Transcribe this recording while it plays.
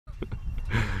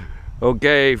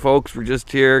Okay, folks, we're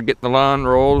just here getting the lawn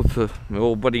rolled with my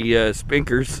old buddy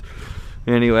Spinkers.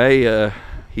 Anyway,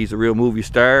 he's a real movie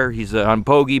star. He's on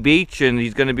Pogey Beach, and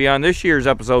he's going to be on this year's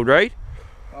episode, right?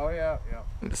 Oh yeah.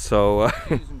 So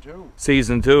Season 2.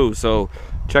 Season 2. So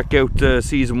check out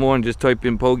season 1. Just type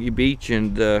in Pogey Beach,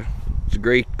 and it's a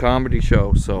great comedy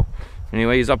show. So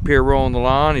anyway, he's up here rolling the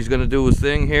lawn. He's going to do his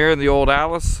thing here in the old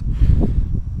Alice.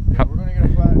 Yeah, we're gonna get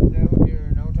a flattened out here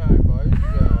in no time, boys.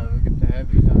 We'll get the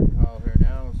heavies on call here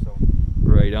now, so.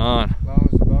 Right on. As long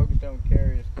as the bugs don't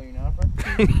carry us clean off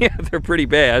her. Yeah, they're pretty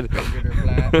bad. We'll get her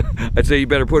flat. I'd say you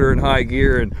better put her in high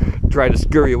gear and try to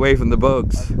scurry away from the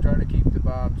bugs. I'm trying to keep the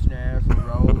bob snares and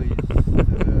rollies to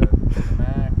the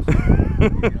max.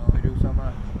 We can only do so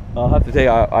much. I'll have to tell you,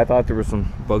 I thought there was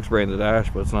some bug spray in the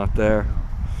dash, but it's not there.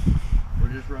 No.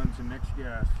 We'll just run some mixed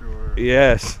gas through her.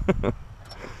 Yes.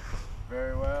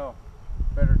 Very well.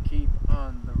 Better keep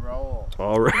on the roll.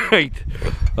 All right,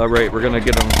 we're gonna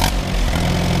get them.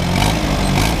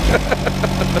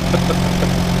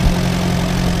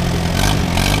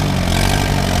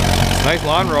 Nice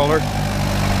lawn roller.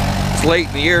 It's late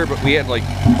in the year, but we had like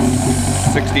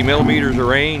 60 millimeters of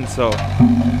rain, so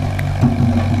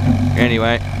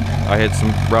anyway, I had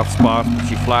some rough spots, but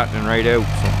she's flattening right out.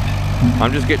 So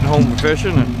I'm just getting home from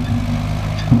fishing,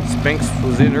 and Spinks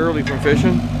was in early from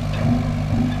fishing.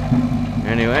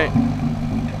 Anyway,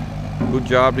 good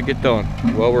job to get done.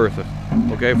 Well worth it.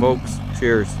 Okay, folks,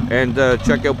 cheers. And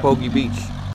check out Pogey Beach.